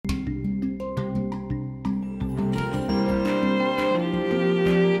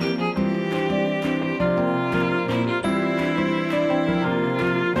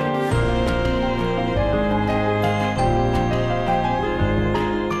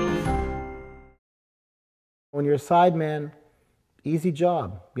When you're a sideman, easy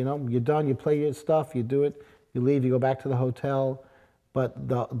job. You know, you're done, you play your stuff, you do it, you leave, you go back to the hotel. But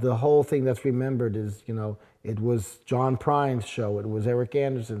the whole thing that's remembered is, you know, it was John Prine's show, it was Eric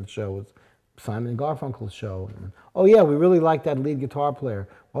Anderson's show, it was Simon and Garfunkel's show. And, oh yeah, we really liked that lead guitar player.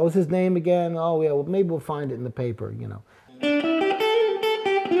 What was his name again? Oh yeah, well maybe we'll find it in the paper, you know.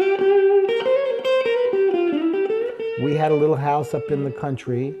 We had a little house up in the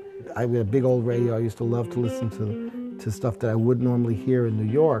country. I had a big old radio. I used to love to listen to stuff that I wouldn't normally hear in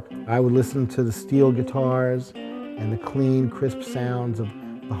New York. I would listen to the steel guitars and the clean, crisp sounds of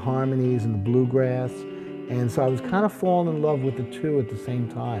the harmonies and the bluegrass. And so I was kind of falling in love with the two at the same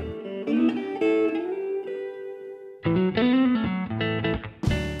time.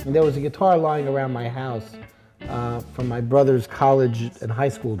 And there was a guitar lying around my house from my brother's college and high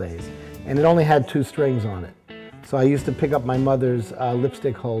school days. And it only had 2 strings on it. So I used to pick up my mother's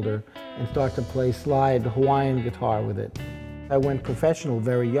lipstick holder and start to play slide Hawaiian guitar with it. I went professional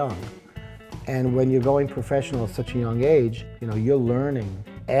very young. And when you're going professional at such a young age, you know, you're learning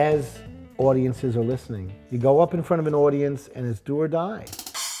as audiences are listening. You go up in front of an audience and it's do or die.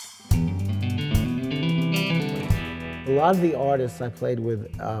 A lot of the artists I played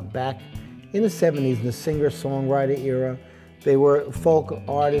with back in the 70s, the singer-songwriter era, they were folk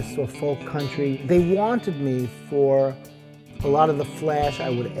artists or folk country. They wanted me for a lot of the flash I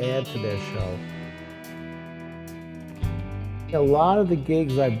would add to their show. A lot of the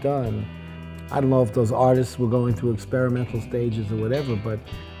gigs I've done, I don't know if those artists were going through experimental stages or whatever, but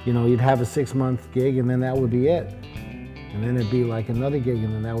you know, you'd have a 6-month gig and then that would be it. And then it'd be like another gig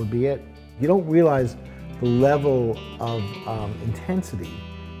and then that would be it. You don't realize the level of intensity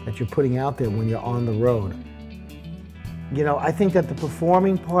that you're putting out there when you're on the road. You know, I think that the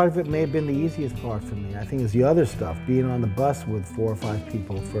performing part of it may have been the easiest part for me. I think it's the other stuff, being on the bus with 4 or 5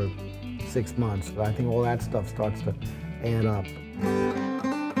 people for 6 months. I think all that stuff starts to add up.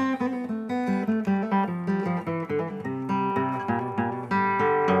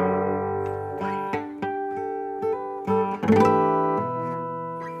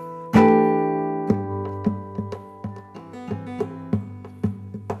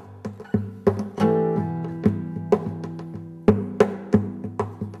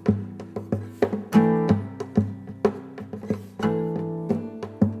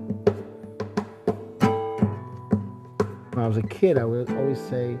 When I was a kid, I would always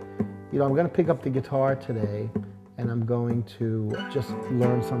say, you know, I'm going to pick up the guitar today and I'm going to just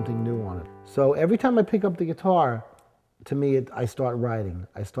learn something new on it. So every time I pick up the guitar, to me, I start writing,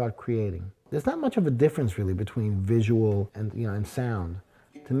 I start creating. There's not much of a difference really between visual and, you know, and sound.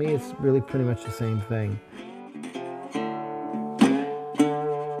 To me, it's really pretty much the same thing.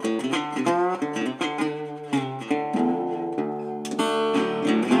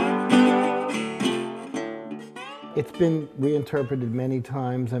 It's been reinterpreted many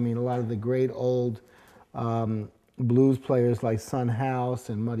times. I mean, a lot of the great old blues players like Son House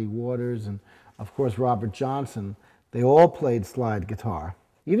and Muddy Waters and, of course, Robert Johnson, they all played slide guitar.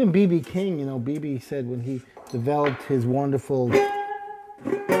 Even B.B. King, you know, B.B. said when he developed his wonderful,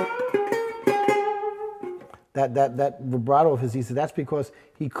 that vibrato of his, he said that's because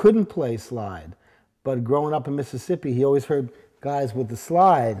he couldn't play slide. But growing up in Mississippi, he always heard guys with the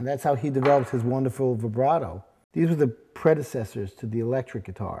slide, and that's how he developed his wonderful vibrato. These were the predecessors to the electric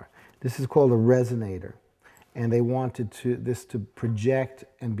guitar. This is called a resonator. And they wanted this to project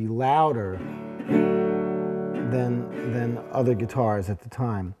and be louder than other guitars at the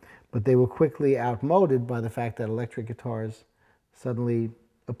time. But they were quickly outmoded by the fact that electric guitars suddenly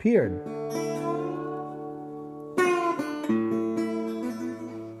appeared.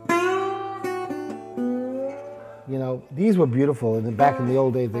 You know, these were beautiful. And back in the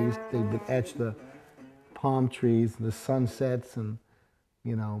old days, they would etch the palm trees, the sunsets, and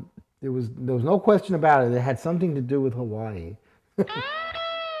you know, there was no question about it. It had something to do with Hawaii.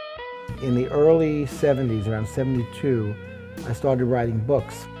 In the early 70s, around 72, I started writing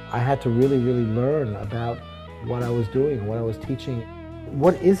books. I had to really, really learn about what I was doing, what I was teaching.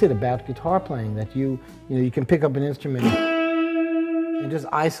 What is it about guitar playing that you can pick up an instrument and just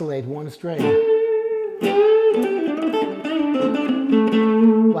isolate one string?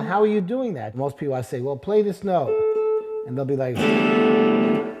 Well, how are you doing that? Most people, I say, well, play this note. And they'll be like,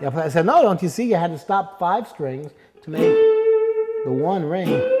 yeah. I said, no, don't you see? You had to stop 5 strings to make the one ring.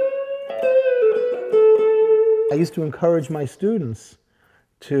 I used to encourage my students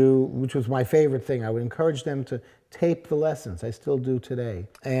which was my favorite thing, I would encourage them to tape the lessons. I still do today.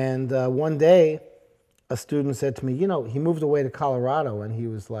 And one day, a student said to me, you know, he moved away to Colorado and he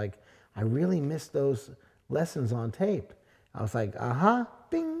was like, I really miss those lessons on tape. I was like,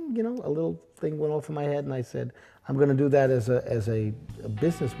 bing, you know, a little thing went off in my head, and I said, I'm going to do that as a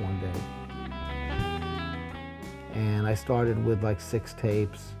business one day. And I started with like 6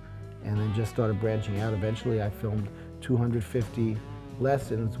 tapes, and then just started branching out. Eventually I filmed 250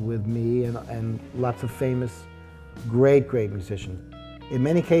 lessons with me and lots of famous, great musicians. In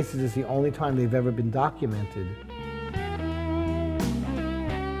many cases, it's the only time they've ever been documented.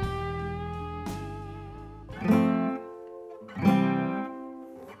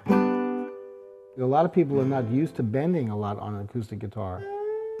 A lot of people are not used to bending a lot on an acoustic guitar.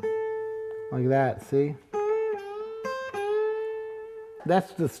 Like that, see?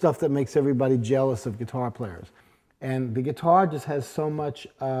 That's the stuff that makes everybody jealous of guitar players. And the guitar just has so much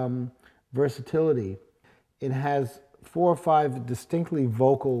versatility. It has 4 or 5 distinctly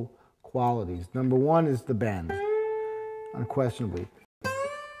vocal qualities. Number 1 is the bend, unquestionably.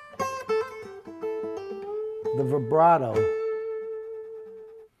 The vibrato,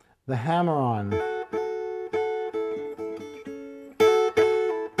 the hammer-on,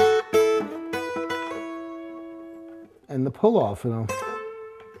 and the pull-off, you know.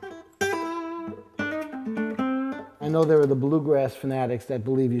 I know there are the bluegrass fanatics that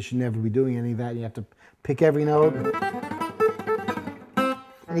believe you should never be doing any of that. You have to pick every note.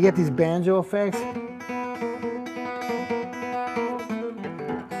 And you get these banjo effects.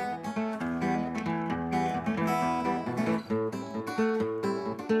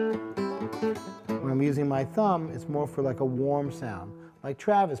 When I'm using my thumb, it's more for like a warm sound, like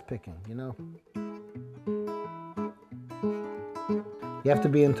Travis picking, you know. You have to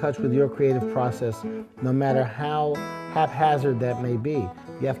be in touch with your creative process, no matter how haphazard that may be.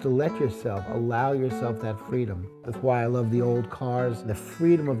 You have to let yourself, allow yourself that freedom. That's why I love the old cars, the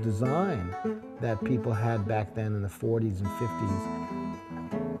freedom of design that people had back then in the 40s and 50s.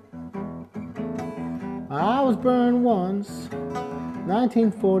 I was burned once,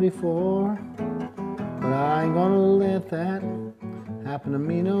 1944, but I ain't gonna let that happen to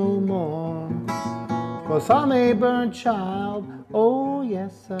me no more. 'Cause I'm a burnt child, oh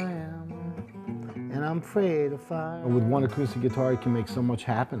yes I am, and I'm afraid of fire. With one acoustic guitar you can make so much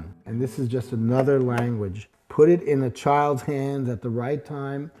happen. And this is just another language. Put it in a child's hands at the right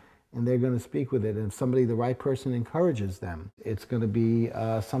time and they're going to speak with it. And if somebody, the right person, encourages them, it's going to be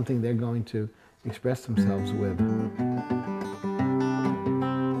something they're going to express themselves with.